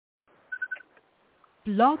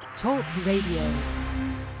Blog Talk Radio.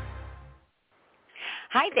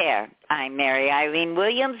 Hi there, I'm Mary Eileen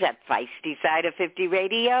Williams at Feisty Side of 50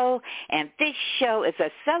 Radio, and this show is a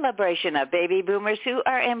celebration of baby boomers who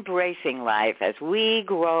are embracing life as we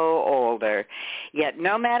grow older. Yet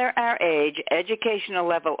no matter our age, educational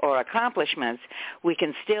level, or accomplishments, we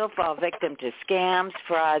can still fall victim to scams,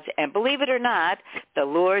 frauds, and believe it or not, the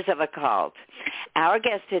lures of a cult. Our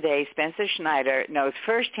guest today, Spencer Schneider, knows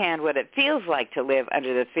firsthand what it feels like to live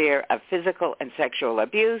under the fear of physical and sexual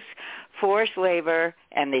abuse, forced labor,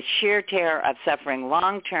 and the sheer terror of suffering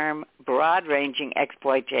long-term, broad-ranging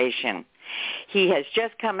exploitation. He has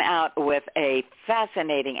just come out with a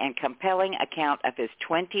fascinating and compelling account of his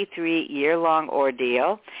 23-year-long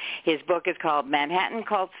ordeal. His book is called Manhattan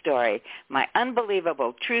Cult Story, My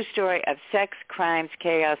Unbelievable True Story of Sex, Crimes,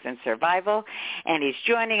 Chaos, and Survival. And he's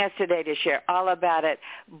joining us today to share all about it.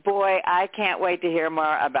 Boy, I can't wait to hear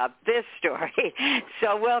more about this story.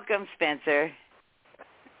 So welcome, Spencer.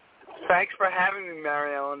 Thanks for having me,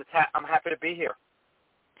 Mary Ellen. I'm happy to be here.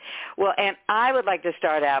 Well, and I would like to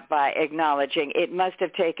start out by acknowledging it must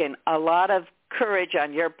have taken a lot of courage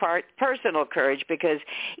on your part, personal courage, because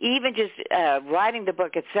even just writing the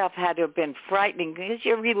book itself had to have been frightening because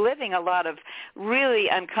you're reliving a lot of really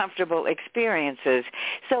uncomfortable experiences.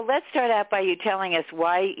 So let's start out by you telling us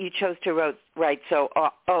why you chose to write so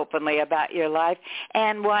openly about your life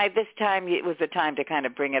and why this time it was the time to kind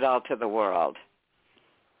of bring it all to the world.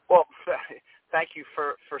 Well, thank you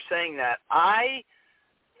for saying that. I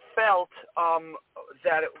felt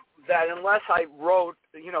that unless I wrote,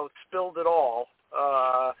 spilled it all,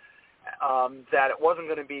 that it wasn't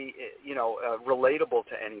going to be, relatable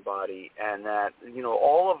to anybody, and that,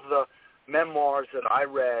 all of the memoirs that I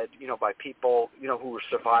read, by people, who were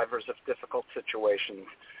survivors of difficult situations,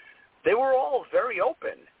 they were all very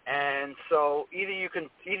open. And so either you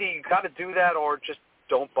got to do that or just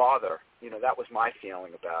don't bother. That was my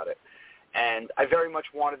feeling about it. And I very much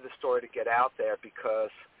wanted the story to get out there because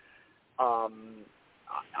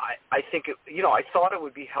I think, I thought it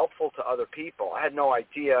would be helpful to other people. I had no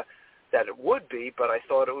idea that it would be, but I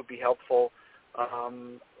thought it would be helpful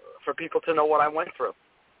for people to know what I went through.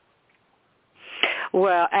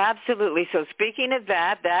 Well, absolutely. So speaking of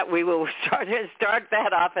that we will start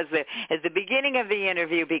that off as the beginning of the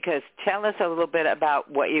interview, because tell us a little bit about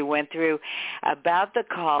what you went through, about the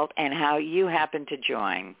cult, and how you happened to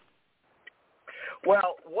join.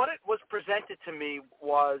 Well, what it was presented to me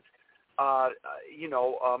was, a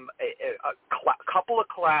couple of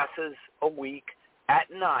classes a week at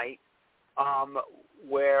night,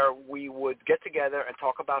 where we would get together and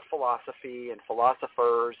talk about philosophy and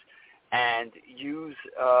philosophers and use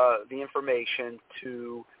the information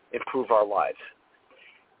to improve our lives.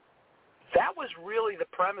 That was really the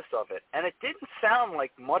premise of it, and it didn't sound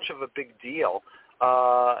like much of a big deal.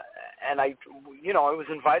 And I was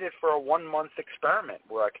invited for a 1-month experiment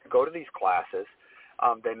where I could go to these classes.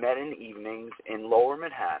 They met in evenings in Lower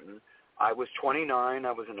Manhattan. I was 29.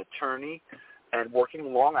 I was an attorney and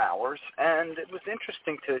working long hours, and it was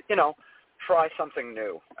interesting to, try something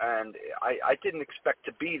new. And I didn't expect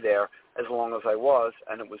to be there as long as I was,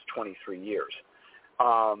 and it was 23 years.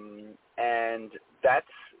 And that's,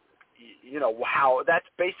 that's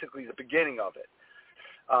basically the beginning of it.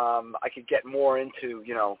 I could get more into,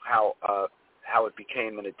 how it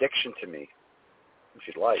became an addiction to me, if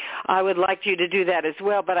you'd like. I would like you to do that as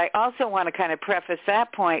well, but I also want to kind of preface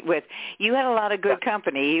that point with you had a lot of good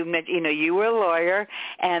company. You were a lawyer,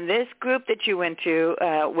 and this group that you went to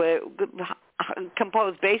were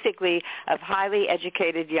composed basically of highly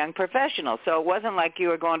educated young professionals. So it wasn't like you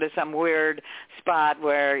were going to some weird spot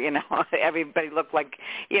where, everybody looked like,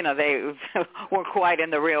 they weren't quite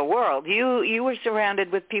in the real world. You were surrounded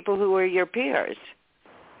with people who were your peers.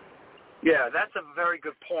 Yeah, that's a very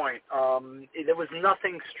good point. There was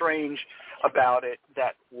nothing strange about it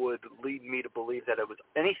that would lead me to believe that it was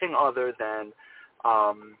anything other than,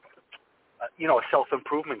 a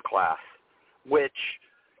self-improvement class, which,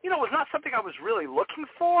 was not something I was really looking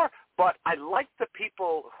for, but I liked the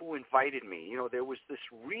people who invited me. There was this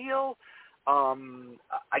real,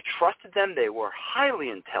 I trusted them. They were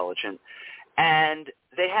highly intelligent, and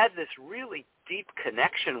they had this really deep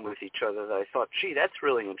connection with each other that I thought, gee, that's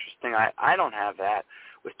really interesting. I don't have that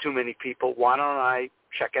with too many people. Why don't I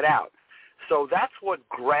check it out? So that's what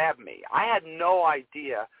grabbed me. I had no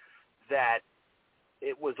idea that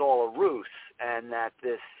it was all a ruse and that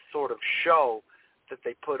this sort of show that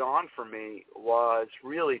they put on for me was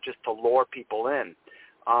really just to lure people in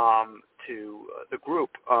to the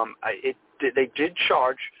group. They did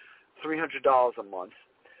charge $300 a month,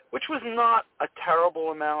 which was not a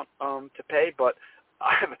terrible amount to pay, but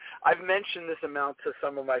I I've mentioned this amount to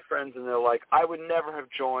some of my friends, and they're like, I would never have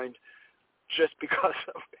joined just because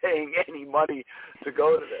of paying any money to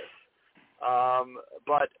go to this.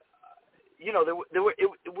 But you know,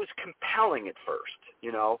 it was compelling at first,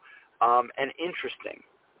 you know, and interesting.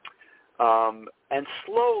 And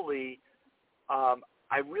slowly,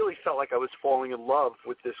 I really felt like I was falling in love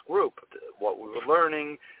with this group, what we were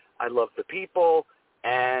learning. I loved the people,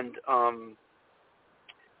 and,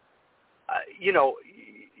 you know,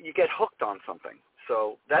 you get hooked on something.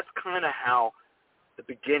 So that's kind of how the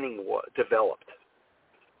beginning developed.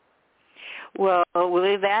 Well,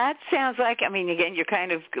 that sounds like, I mean, again, you're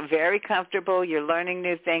kind of very comfortable. You're learning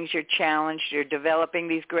new things. You're challenged. You're developing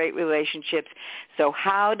these great relationships. So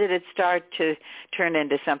how did it start to turn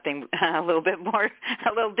into something a little bit more,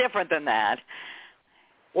 a little different than that?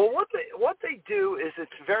 Well, what they do is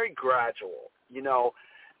it's very gradual. You know,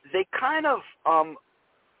 they kind of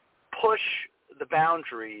push the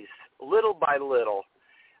boundaries little by little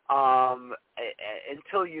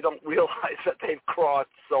until you don't realize that they've crossed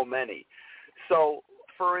so many. So,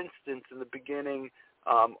 for instance, in the beginning,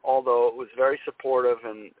 although it was very supportive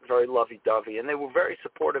and very lovey-dovey, and they were very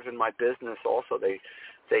supportive in my business also, they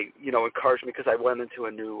you know, encouraged me because I went into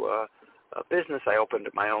a new business. I opened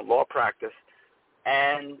my own law practice,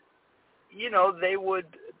 and, you know, they would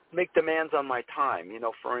make demands on my time. You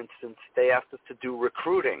know, for instance, they asked us to do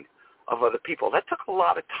recruiting of other people. That took a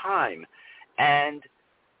lot of time, and,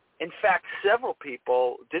 in fact, several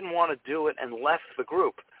people didn't want to do it and left the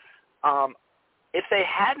group. If they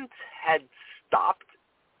hadn't had stopped,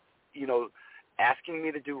 you know, asking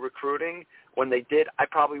me to do recruiting, when they did, I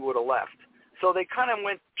probably would have left. So they kind of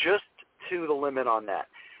went just to the limit on that.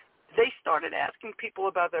 They started asking people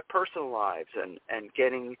about their personal lives and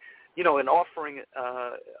getting, you know, and offering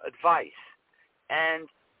advice. And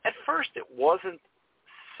at first it wasn't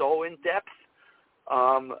so in-depth,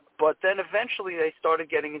 but then eventually they started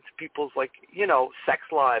getting into people's, like, you know, sex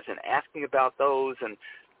lives and asking about those and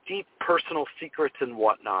deep personal secrets and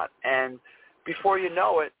whatnot. And before you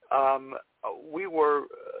know it, we were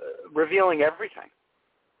revealing everything.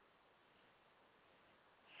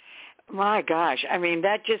 My gosh. I mean,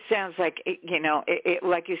 that just sounds like, you know,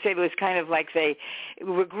 like you said, it was kind of like they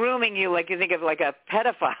were grooming you, like you think of like a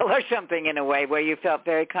pedophile or something in a way, where you felt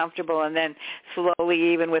very comfortable, and then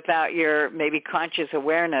slowly, even without your maybe conscious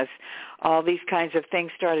awareness, all these kinds of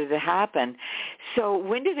things started to happen. So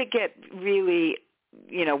when did it get really,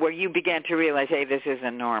 you know, where you began to realize, hey, this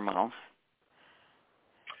isn't normal?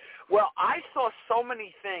 Well, I saw so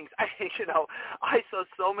many things. I saw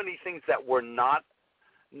so many things that were not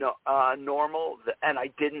normal, and I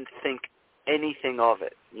didn't think anything of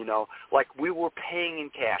it. You know, like we were paying in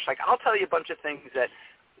cash. Like, I'll tell you a bunch of things that,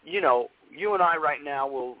 you know, you and I right now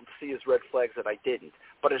will see as red flags that I didn't.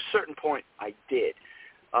 But at a certain point, I did.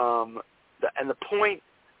 And the point.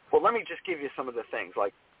 Well, let me just give you some of the things.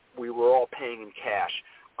 Like, we were all paying in cash.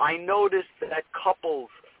 I noticed that couples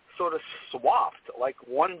sort of swapped. Like,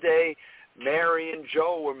 one day, Mary and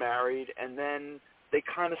Joe were married, and then they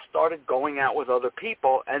kind of started going out with other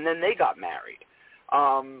people, and then they got married.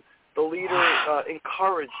 The leader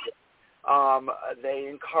encouraged it. They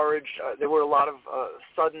encouraged, there were a lot of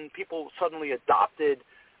people suddenly adopted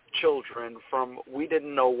children from we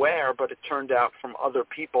didn't know where, but it turned out from other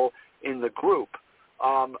people in the group.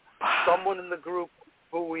 Someone in the group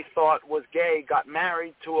who we thought was gay got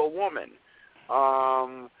married to a woman.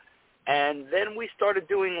 And then we started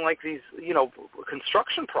doing like these, you know,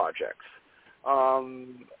 construction projects.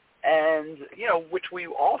 And, you know, which we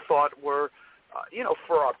all thought were, you know,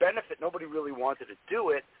 for our benefit. Nobody really wanted to do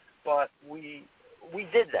it, but we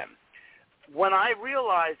did them. When I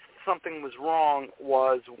realized something was wrong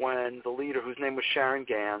was when the leader, whose name was Sharon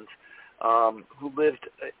Gans, who lived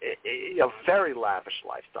a very lavish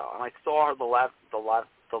lifestyle, and I saw her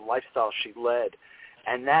the lifestyle she led,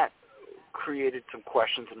 and that created some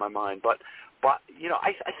questions in my mind. But you know,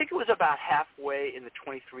 I think it was about halfway in the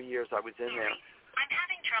 23 years I was in there. I'm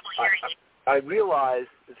having trouble hearing you. I realized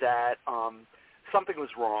that something was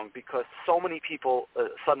wrong because so many people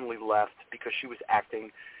suddenly left because she was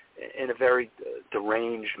acting in a very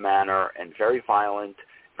deranged manner and very violent,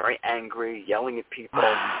 very angry, yelling at people.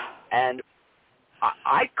 And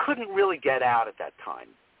I couldn't really get out at that time.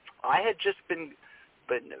 I had just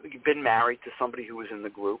been married to somebody who was in the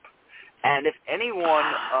group. And if anyone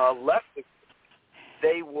left,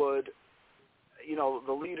 they would, you know,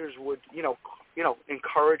 the leaders would, you know,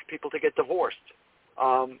 encourage people to get divorced.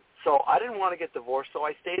 So I didn't want to get divorced, so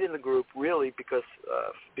I stayed in the group really because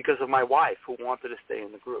of my wife, who wanted to stay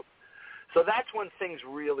in the group. So that's when things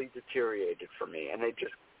really deteriorated for me, and they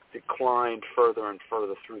just declined further and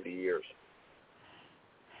further through the years.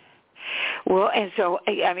 Well, and so,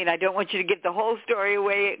 I mean, I don't want you to give the whole story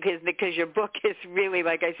away because your book is really,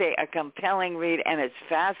 like I say, a compelling read, and it's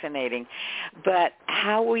fascinating. But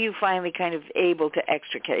how were you finally kind of able to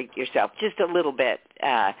extricate yourself? Just a little bit,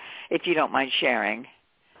 if you don't mind sharing.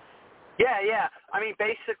 Yeah. I mean,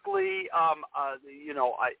 basically, I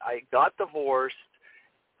got divorced.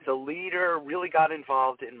 The leader really got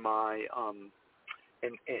involved in my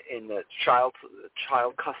in the child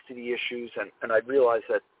custody issues, and I realized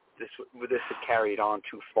that this had carried on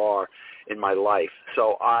too far in my life.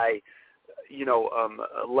 So I,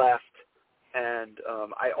 left, and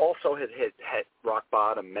I also had hit rock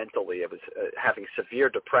bottom mentally. I was having severe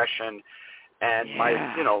depression, and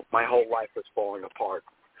my whole life was falling apart.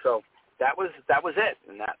 So that was it,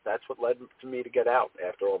 and that's what led to me to get out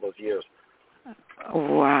after all those years.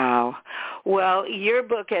 Wow. Well, your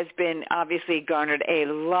book has been obviously garnered a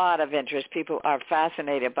lot of interest. People are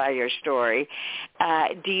fascinated by your story.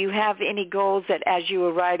 Do you have any goals that as you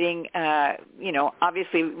were writing,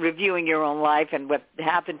 obviously reviewing your own life and what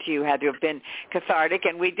happened to you had to have been cathartic,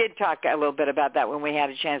 and we did talk a little bit about that when we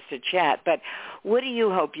had a chance to chat, but what do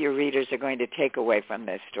you hope your readers are going to take away from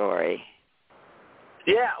this story?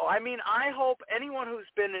 Yeah, I mean, I hope anyone who's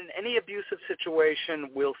been in any abusive situation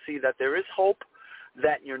will see that there is hope,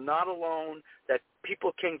 that you're not alone, that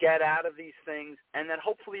people can get out of these things, and that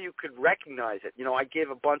hopefully you could recognize it. I gave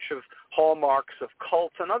a bunch of hallmarks of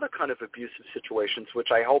cults and other kind of abusive situations, which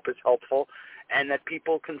I hope is helpful, and that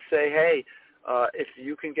people can say, hey, if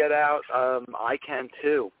you can get out, I can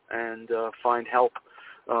too, and find help.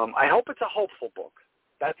 I hope it's a hopeful book.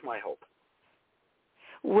 That's my hope.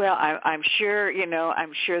 Well, I'm sure,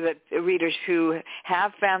 I'm sure that readers who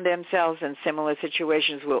have found themselves in similar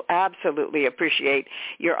situations will absolutely appreciate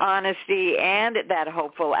your honesty and that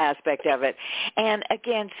hopeful aspect of it. And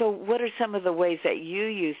again, so what are some of the ways that you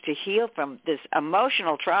used to heal from this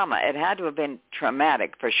emotional trauma? It had to have been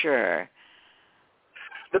traumatic for sure.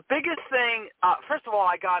 The biggest thing, first of all,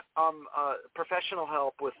 I got professional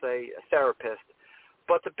help with a therapist,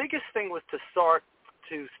 but the biggest thing was to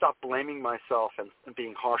stop blaming myself and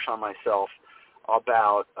being harsh on myself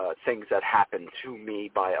about things that happened to me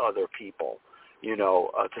by other people,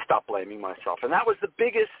 to stop blaming myself. And that was the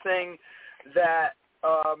biggest thing that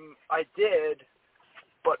I did,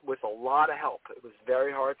 but with a lot of help. It was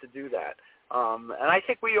very hard to do that. And I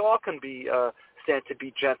think we all can stand to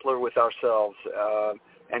be gentler with ourselves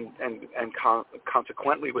and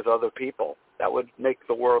consequently with other people. That would make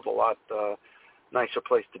the world a lot nicer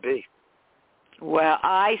place to be. Well,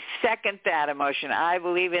 I second that emotion. I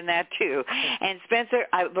believe in that too. And Spencer,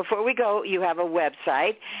 before we go, you have a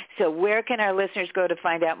website. So where can our listeners go to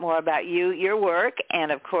find out more about you, your work,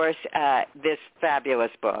 and of course, this fabulous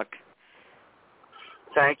book?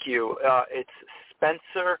 Thank you. It's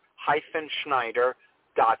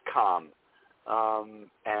Spencer-Schneider.com.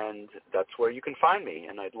 And that's where you can find me.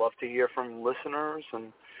 And I'd love to hear from listeners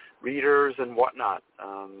and readers and whatnot.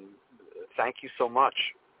 Thank you so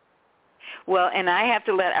much. Well, and I have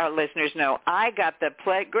to let our listeners know I got the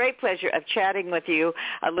great pleasure of chatting with you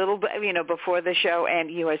a little bit, before the show,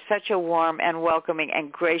 and you are such a warm and welcoming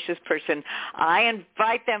and gracious person. I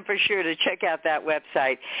invite them for sure to check out that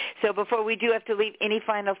website. So before we do have to leave, any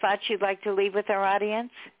final thoughts you'd like to leave with our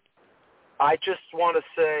audience? I just want to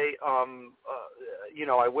say,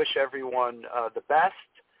 I wish everyone the best,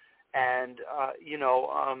 and,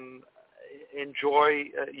 enjoy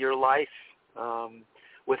your life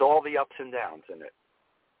with all the ups and downs in it.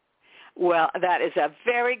 Well, that is a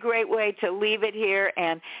very great way to leave it here.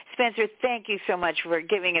 And Spencer, thank you so much for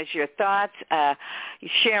giving us your thoughts,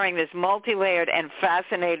 sharing this multi-layered and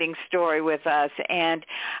fascinating story with us. And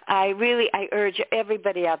I urge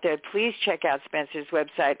everybody out there, please check out Spencer's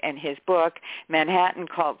website and his book, Manhattan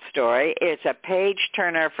Cult Story. It's a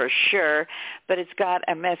page-turner for sure, but it's got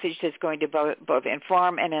a message that's going to both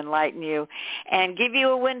inform and enlighten you and give you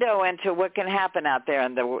a window into what can happen out there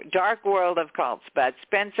in the dark world of cults. But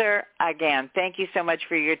Spencer, again, thank you so much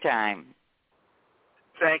for your time.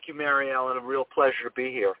 Thank you, Mary Ellen. A real pleasure to be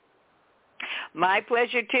here. My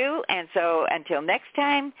pleasure, too. And so until next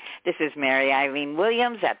time, this is Mary Eileen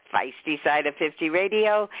Williams at Feisty Side of 50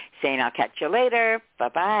 Radio saying I'll catch you later.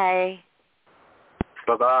 Bye-bye.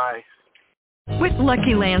 Bye-bye. With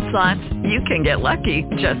Lucky Land Slots, you can get lucky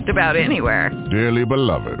just about anywhere. Dearly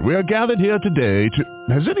beloved, we are gathered here today to...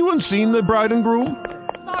 Has anyone seen the bride and groom?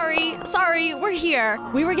 Sorry, we're here.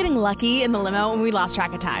 We were getting lucky in the limo and we lost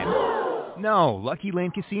track of time. No, Lucky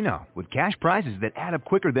Land Casino, with cash prizes that add up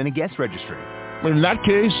quicker than a guest registry. In that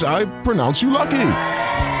case, I pronounce you lucky.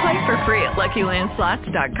 Play for free at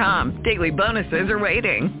LuckyLandSlots.com. Daily bonuses are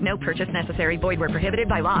waiting. No purchase necessary. Void where prohibited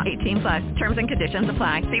by law. 18+. Terms and conditions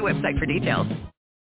apply. See website for details.